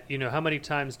on that, how many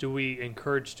times do we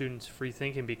encourage students free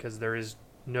thinking because there is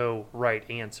no right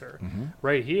answer?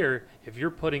 Right here, if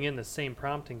you're putting in the same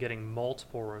prompt and getting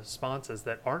multiple responses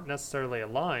that aren't necessarily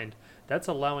aligned, that's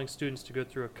allowing students to go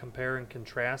through a compare and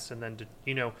contrast, and then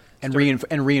and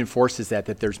reinforces that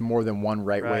there's more than one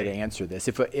right way to answer this.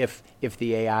 If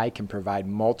the AI can provide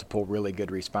multiple really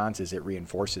good responses, it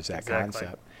reinforces that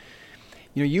concept.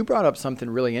 You brought up something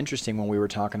really interesting when we were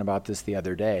talking about this the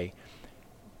other day.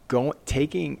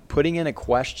 Putting in a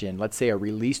question, let's say a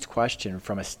released question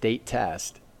from a state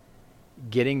test,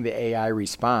 getting the AI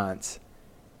response,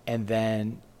 and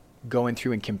then going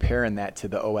through and comparing that to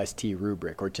the OST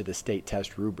rubric or to the state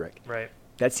test rubric. Right.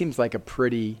 That seems like a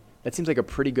pretty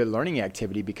good learning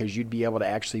activity, because you'd be able to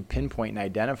actually pinpoint and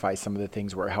identify some of the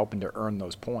things we're helping to earn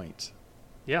those points.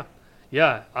 Yeah.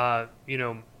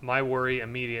 My worry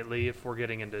immediately, if we're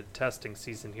getting into testing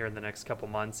season here in the next couple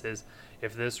months, is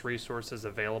if this resource is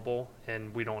available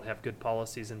and we don't have good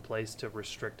policies in place to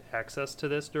restrict access to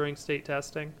this during state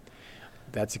testing.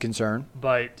 That's a concern.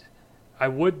 But I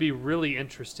would be really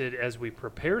interested, as we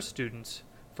prepare students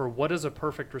for what does a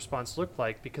perfect response look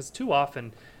like, because too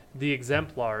often the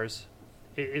exemplars,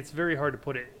 it's very hard to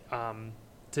put it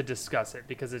to discuss it,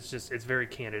 because it's very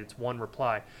candid. It's one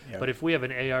reply. Yep. But if we have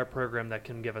an AI program that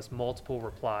can give us multiple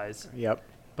replies, Yep.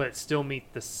 but still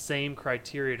meet the same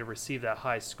criteria to receive that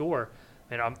high score,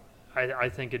 and I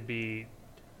think it'd be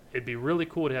really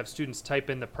cool to have students type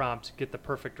in the prompt, get the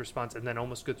perfect response, and then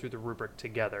almost go through the rubric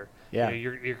together. Yeah.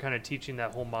 You're kind of teaching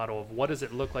that whole model of what does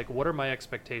it look like? What are my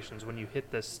expectations when you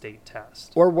hit this state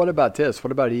test? Or what about this?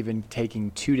 What about even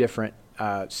taking two different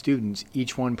students,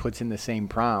 each one puts in the same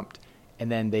prompt,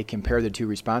 and then they compare the two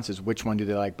responses. Which one do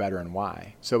they like better and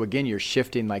why? So again, you're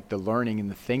shifting like the learning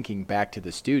and the thinking back to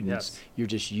the students. Yes. You're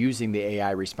just using the AI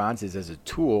responses as a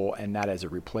tool and not as a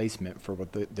replacement for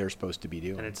what they're supposed to be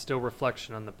doing. And it's still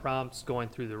reflection on the prompts, going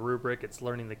through the rubric. It's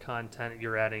learning the content.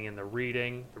 You're adding in the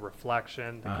reading, the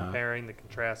reflection, the comparing, the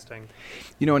contrasting.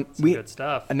 You know, and good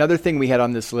stuff. Another thing we had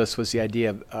on this list was the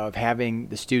idea of having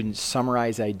the students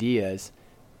summarize ideas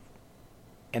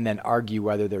and then argue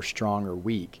whether they're strong or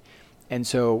weak. And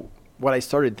so what I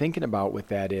started thinking about with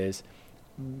that is,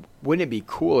 wouldn't it be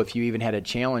cool if you even had a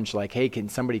challenge like, hey, can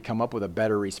somebody come up with a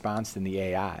better response than the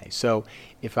AI? So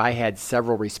if I had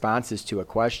several responses to a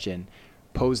question,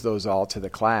 pose those all to the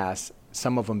class,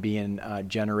 some of them being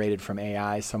generated from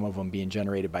AI, some of them being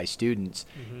generated by students.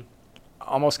 Mm-hmm.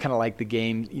 Almost kind of like the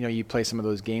game, you play some of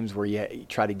those games where you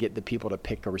try to get the people to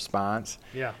pick a response.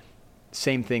 Yeah.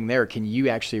 Same thing there. Can you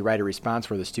actually write a response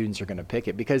where the students are going to pick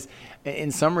it? Because in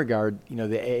some regard,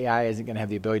 the AI isn't going to have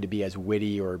the ability to be as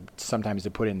witty or sometimes to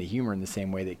put in the humor in the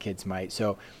same way that kids might.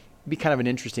 So it'd be kind of an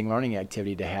interesting learning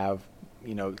activity to have,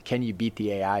 can you beat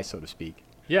the AI, so to speak?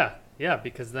 Yeah,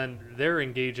 because then they're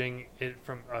engaging it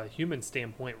from a human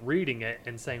standpoint, reading it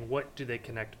and saying, what do they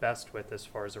connect best with as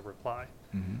far as a reply?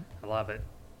 Mm-hmm. I love it.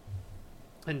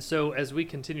 And so as we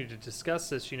continue to discuss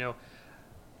this,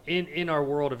 in our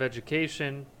world of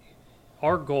education,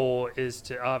 our goal is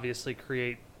to obviously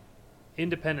create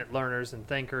independent learners and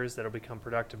thinkers that will become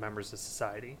productive members of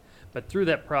society. But through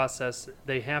that process,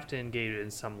 they have to engage in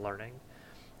some learning.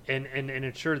 And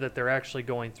ensure that they're actually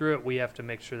going through it, we have to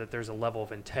make sure that there's a level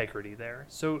of integrity there.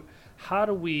 So how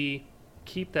do we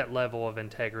keep that level of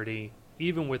integrity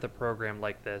even with a program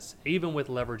like this, even with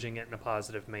leveraging it in a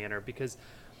positive manner? Because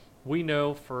we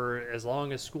know for as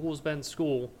long as school's been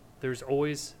school, there's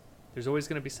always going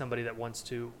to be somebody that wants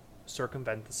to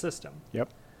circumvent the system. Yep.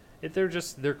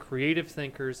 They're creative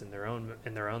thinkers in their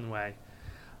own way.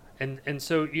 And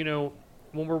so, when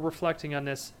we're reflecting on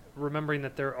this, remembering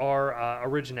that there are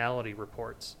originality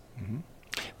reports. Mm-hmm.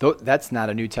 Though that's not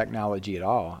a new technology at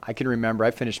all. I can remember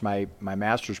I finished my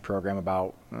master's program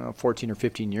about 14 or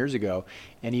 15 years ago,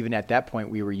 and even at that point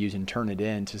we were using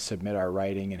Turnitin to submit our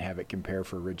writing and have it compare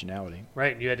for originality.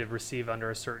 Right, and you had to receive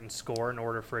under a certain score in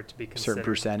order for it to be considered. Certain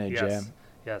percentage, yes.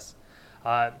 Yes.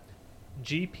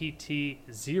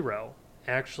 GPT-0,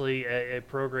 actually an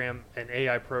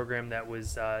AI program that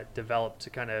was developed to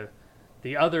kind of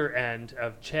the other end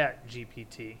of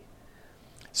ChatGPT.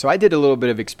 So I did a little bit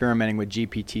of experimenting with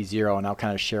GPT-0, and I'll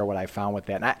kind of share what I found with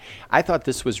that. And I thought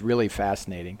this was really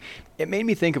fascinating. It made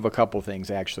me think of a couple things,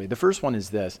 actually. The first one is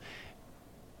this.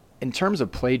 In terms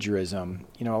of plagiarism,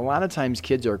 a lot of times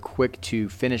kids are quick to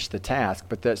finish the task,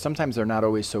 but sometimes they're not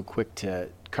always so quick to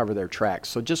cover their tracks.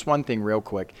 So just one thing real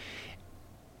quick.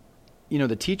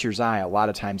 The teacher's eye a lot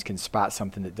of times can spot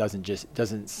something that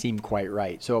doesn't seem quite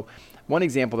right. So one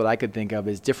example that I could think of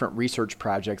is different research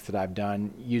projects that I've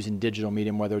done using digital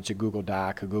medium, whether it's a Google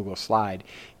Doc, a Google Slide.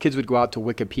 Kids would go out to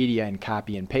Wikipedia and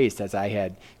copy and paste, as I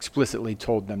had explicitly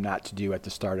told them not to do at the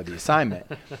start of the assignment.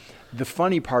 The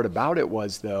funny part about it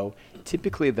was, though,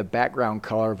 typically the background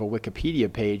color of a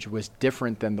Wikipedia page was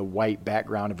different than the white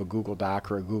background of a Google Doc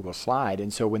or a Google Slide.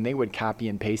 And so when they would copy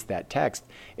and paste that text,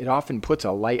 it often puts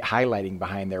a light highlighting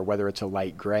behind there, whether it's a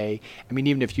light gray. I mean,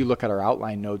 even if you look at our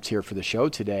outline notes here for the show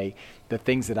today, the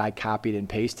things that I copied and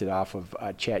pasted off of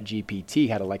ChatGPT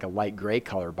had a light gray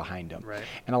color behind them. Right.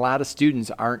 And a lot of students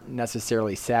aren't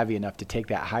necessarily savvy enough to take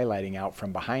that highlighting out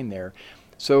from behind there.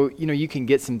 So, you can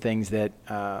get some things that,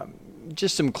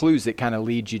 just some clues that kind of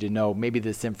lead you to know maybe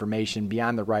this information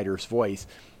beyond the writer's voice.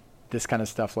 This kind of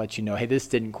stuff lets you know, hey, this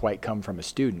didn't quite come from a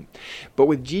student. But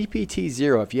with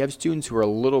GPT-0, if you have students who are a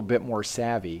little bit more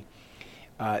savvy,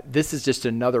 this is just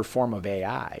another form of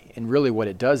AI. And really what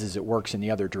it does is it works in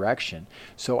the other direction.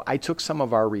 So I took some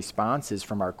of our responses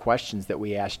from our questions that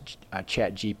we asked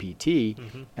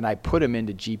ChatGPT, and I put them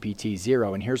into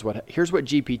GPT-0. And here's what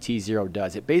GPT-0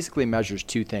 does. It basically measures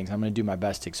two things. I'm going to do my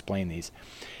best to explain these.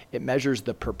 It measures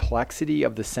the perplexity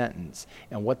of the sentence.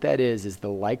 And what that is the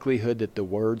likelihood that the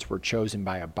words were chosen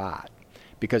by a bot.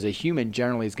 because a human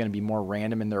generally is going to be more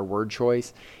random in their word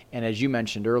choice. And as you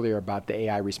mentioned earlier about the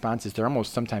AI responses, they're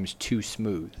almost sometimes too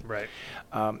smooth. Right.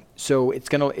 So it's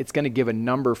gonna give a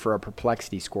number for a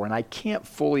perplexity score, and I can't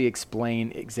fully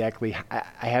explain exactly.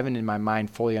 I haven't in my mind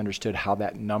fully understood how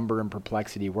that number in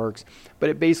perplexity works, but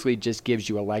it basically just gives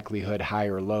you a likelihood, high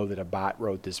or low, that a bot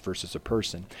wrote this versus a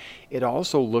person. It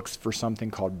also looks for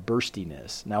something called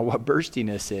burstiness. Now, what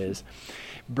burstiness is?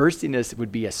 Burstiness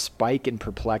would be a spike in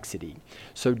perplexity.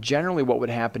 So generally what would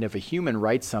happen if a human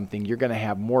writes something, you're going to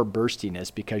have more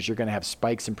burstiness because you're going to have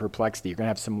spikes in perplexity. You're going to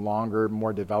have some longer,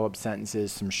 more developed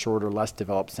sentences, some shorter, less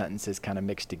developed sentences kind of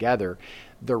mixed together.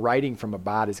 The writing from a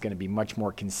bot is going to be much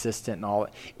more consistent and all.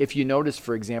 If you notice,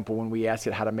 for example, when we asked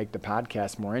it how to make the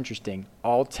podcast more interesting,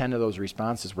 all 10 of those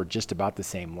responses were just about the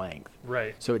same length.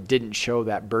 Right. So it didn't show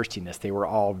that burstiness. They were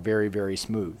all very, very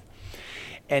smooth.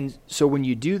 And so when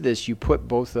you do this, you put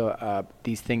both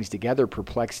these things together,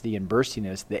 perplexity and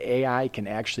burstiness, the AI can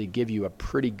actually give you a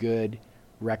pretty good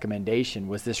recommendation.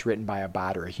 Was this written by a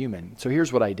bot or a human? So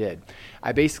here's what I did.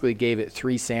 I basically gave it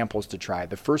 3 samples to try.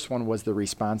 The first one was the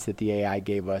response that the AI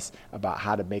gave us about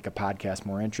how to make a podcast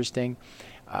more interesting.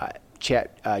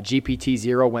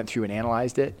 GPT-0 went through and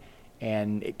analyzed it,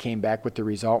 and it came back with the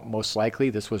result, most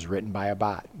likely this was written by a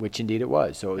bot, which indeed it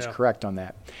was. So it was correct on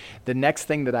that. The next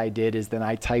thing that I did is then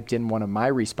I typed in one of my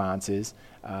responses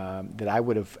that I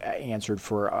would have answered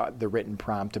for the written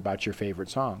prompt about your favorite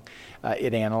song.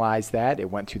 It analyzed that. It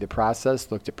went through the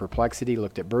process, looked at perplexity,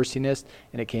 looked at burstiness,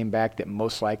 and it came back that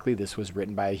most likely this was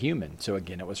written by a human. So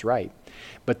again, it was right.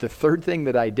 But the third thing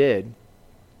that I did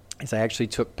is I actually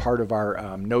took part of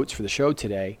our notes for the show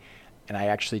today, and I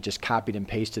actually just copied and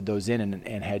pasted those in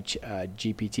and had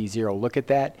GPT-0 look at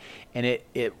that. And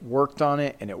it worked on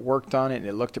it, and it worked on it, and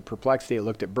it looked at perplexity, it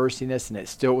looked at burstiness, and it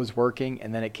still was working.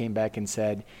 And then it came back and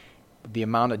said, the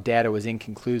amount of data was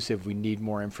inconclusive. We need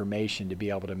more information to be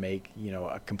able to make,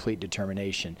 a complete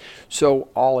determination. So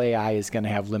all AI is going to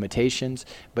have limitations,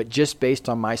 but just based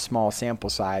on my small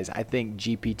sample size, I think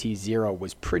GPT-0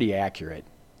 was pretty accurate.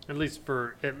 At least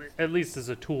as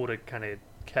a tool to kind of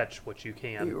catch what you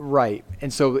can. Right.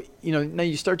 And so, now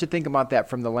you start to think about that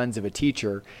from the lens of a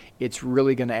teacher. It's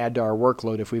really going to add to our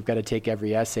workload if we've got to take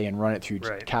every essay and run it through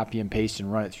copy and paste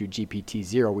and run it through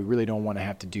GPT-0. We really don't want to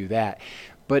have to do that.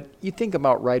 But you think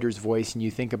about writer's voice, and you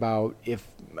think about if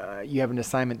you have an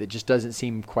assignment that just doesn't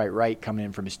seem quite right coming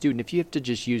in from a student, if you have to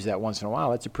just use that once in a while,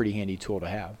 that's a pretty handy tool to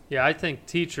have. Yeah, I think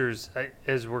teachers,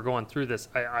 as we're going through this,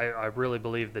 I really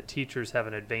believe the teachers have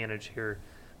an advantage here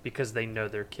because they know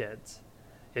their kids.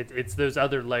 It's those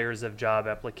other layers of job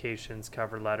applications,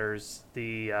 cover letters,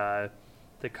 the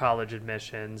college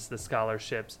admissions, the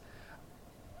scholarships.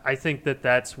 I think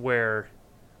that where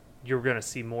you're going to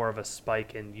see more of a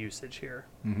spike in usage here.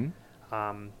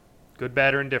 Mm-hmm. Good,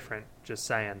 bad, or indifferent, just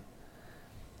saying.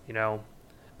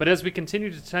 But as we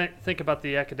continue to think about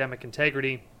the academic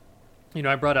integrity,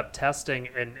 I brought up testing,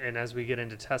 and as we get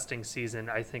into testing season,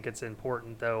 I think it's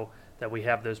important, though, that we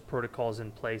have those protocols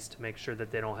in place to make sure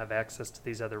that they don't have access to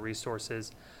these other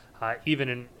resources.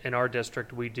 Even in our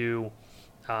district, we do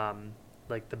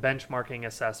like the benchmarking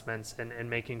assessments and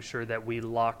making sure that we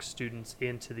lock students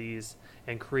into these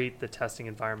and create the testing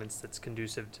environments that's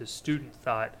conducive to student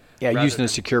thought. Yeah, using a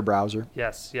secure browser.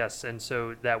 Yes. And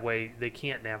so that way they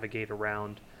can't navigate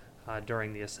around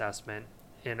during the assessment.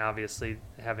 And obviously,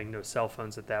 having no cell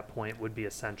phones at that point would be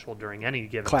essential during any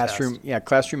given classroom test. Yeah,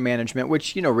 classroom management,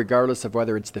 which, regardless of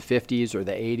whether it's the 50s or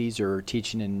the 80s or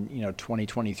teaching in,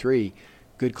 2023,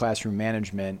 good classroom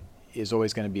management is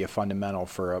always going to be a fundamental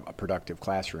for a productive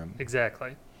classroom.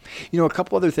 Exactly. A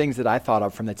couple other things that I thought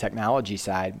of from the technology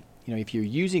side, if you're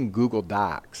using Google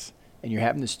Docs, and you're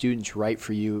having the students write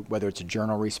for you, whether it's a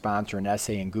journal response or an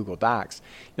essay in Google Docs,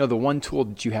 the one tool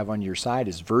that you have on your side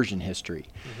is version history.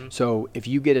 Mm-hmm. So if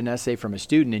you get an essay from a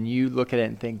student and you look at it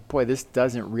and think, boy, this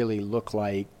doesn't really look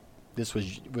like this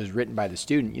was written by the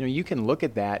student, you can look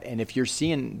at that, and if you're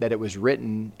seeing that it was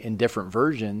written in different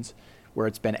versions where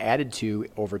it's been added to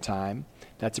over time,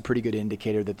 that's a pretty good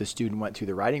indicator that the student went through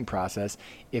the writing process.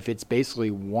 If it's basically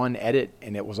one edit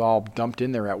and it was all dumped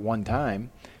in there at one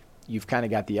time, you've kind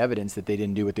of got the evidence that they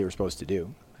didn't do what they were supposed to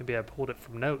do. Maybe I pulled it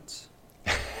from notes.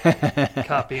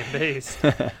 Copy and paste.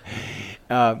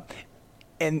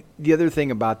 And the other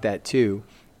thing about that, too,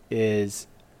 is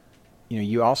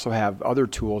you also have other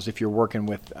tools if you're working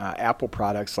with Apple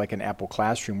products like an Apple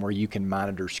Classroom where you can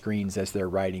monitor screens as they're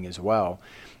writing as well.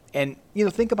 And,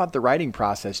 think about the writing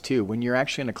process, too. When you're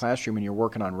actually in a classroom and you're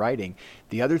working on writing,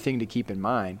 the other thing to keep in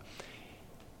mind,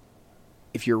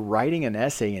 if you're writing an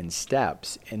essay in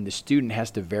steps and the student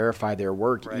has to verify their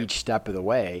work each step of the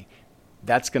way,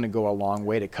 that's going to go a long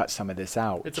way to cut some of this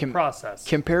out. It's a process.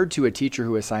 Compared to a teacher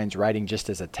who assigns writing just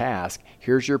as a task,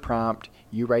 here's your prompt,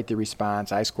 you write the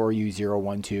response, I score you 0,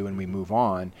 1, 2, and we move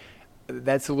on.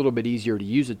 That's a little bit easier to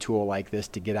use a tool like this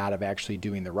to get out of actually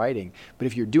doing the writing. But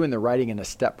if you're doing the writing in a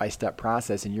step-by-step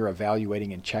process and you're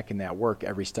evaluating and checking that work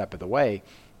every step of the way,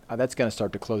 that's going to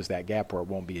start to close that gap where it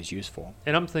won't be as useful.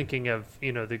 And I'm thinking of,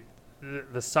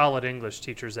 the solid English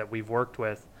teachers that we've worked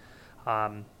with.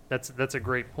 That's a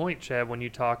great point, Chad, when you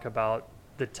talk about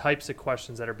the types of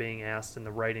questions that are being asked in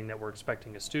the writing that we're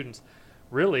expecting as students.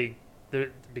 Really,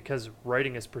 because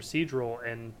writing is procedural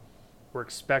and we're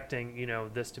expecting,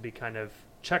 this to be kind of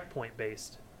checkpoint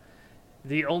based.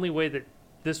 The only way that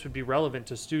this would be relevant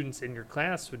to students in your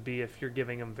class would be if you're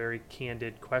giving them very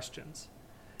candid questions.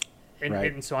 And,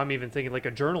 right. and so I'm even thinking like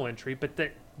a journal entry, but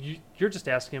that you're just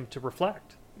asking them to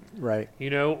reflect. Right.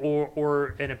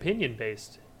 Or an opinion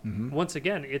based. Mm-hmm. Once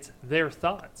again, it's their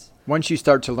thoughts. Once you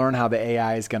start to learn how the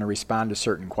AI is going to respond to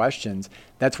certain questions,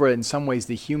 that's where in some ways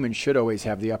the human should always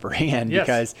have the upper hand. Yes.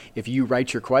 Because if you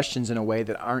write your questions in a way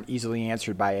that aren't easily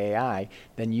answered by AI,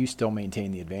 then you still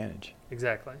maintain the advantage.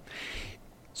 Exactly.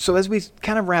 So as we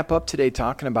kind of wrap up today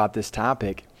talking about this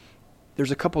topic,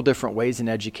 there's a couple different ways in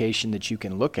education that you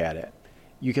can look at it.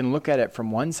 You can look at it from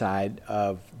one side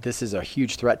of this is a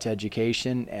huge threat to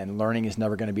education and learning is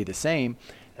never going to be the same.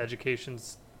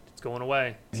 Education's going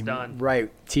away. It's done.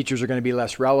 Right. Teachers are going to be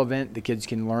less relevant. The kids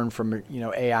can learn from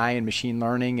AI and machine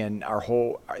learning, and the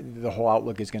whole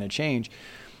outlook is going to change.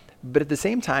 But at the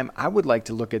same time, I would like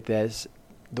to look at this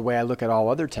the way I look at all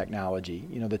other technology.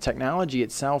 The technology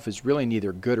itself is really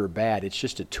neither good or bad. It's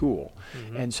just a tool.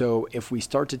 Mm-hmm. And so if we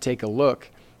start to take a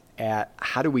look at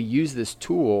how do we use this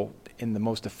tool in the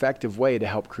most effective way to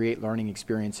help create learning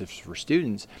experiences for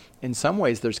students, in some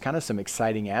ways there's kind of some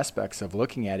exciting aspects of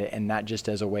looking at it and not just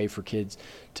as a way for kids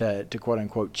to quote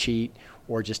unquote cheat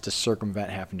or just to circumvent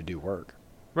having to do work.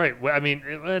 Right. Well,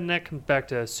 and that comes back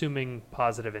to assuming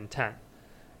positive intent.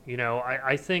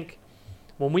 I think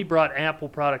when we brought Apple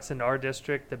products into our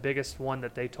district, the biggest one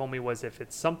that they told me was if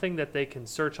it's something that they can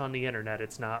search on the internet,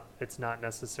 it's not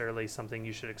necessarily something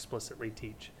you should explicitly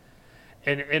teach.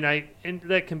 And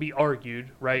that can be argued,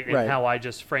 right, in how I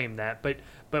just framed that.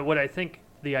 But what I think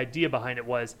the idea behind it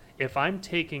was, if I'm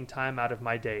taking time out of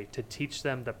my day to teach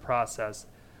them the process,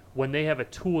 when they have a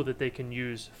tool that they can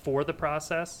use for the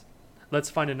process, let's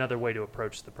find another way to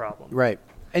approach the problem. Right.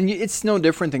 And it's no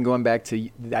different than going back to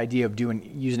the idea of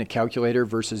using a calculator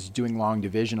versus doing long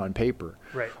division on paper.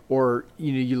 Right. Or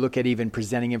you look at even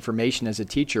presenting information as a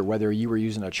teacher, whether you were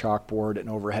using a chalkboard, an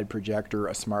overhead projector,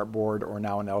 a smart board, or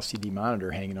now an LCD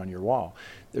monitor hanging on your wall.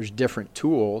 There's different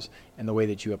tools, and the way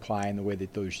that you apply and the way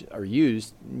that those are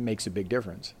used makes a big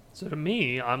difference. So to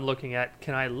me, I'm looking at,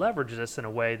 can I leverage this in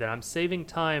a way that I'm saving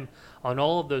time on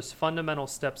all of those fundamental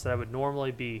steps that I would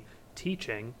normally be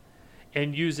teaching,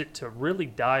 and use it to really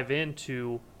dive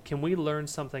into, can we learn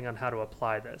something on how to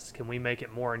apply this? Can we make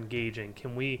it more engaging?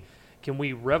 Can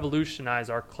we revolutionize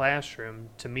our classroom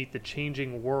to meet the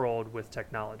changing world with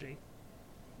technology?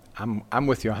 I'm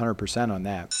with you 100% on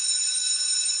that.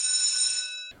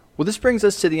 Well, this brings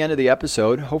us to the end of the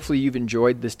episode. Hopefully you've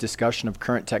enjoyed this discussion of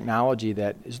current technology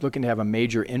that is looking to have a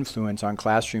major influence on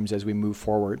classrooms as we move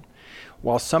forward.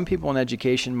 While some people in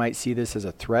education might see this as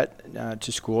a threat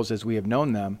to schools as we have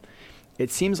known them, it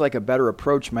seems like a better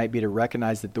approach might be to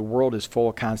recognize that the world is full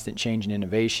of constant change and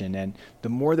innovation, and the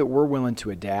more that we're willing to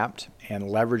adapt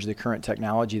and leverage the current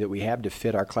technology that we have to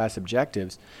fit our class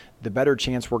objectives, the better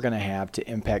chance we're going to have to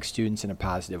impact students in a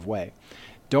positive way.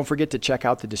 Don't forget to check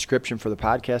out the description for the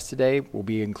podcast today. We'll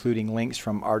be including links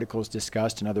from articles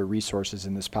discussed and other resources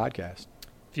in this podcast.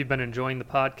 If you've been enjoying the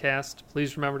podcast,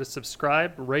 please remember to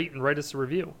subscribe, rate, and write us a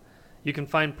review. You can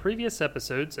find previous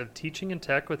episodes of Teaching in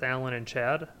Tech with Alan and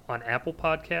Chad on Apple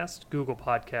Podcasts, Google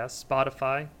Podcasts,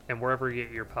 Spotify, and wherever you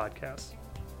get your podcasts.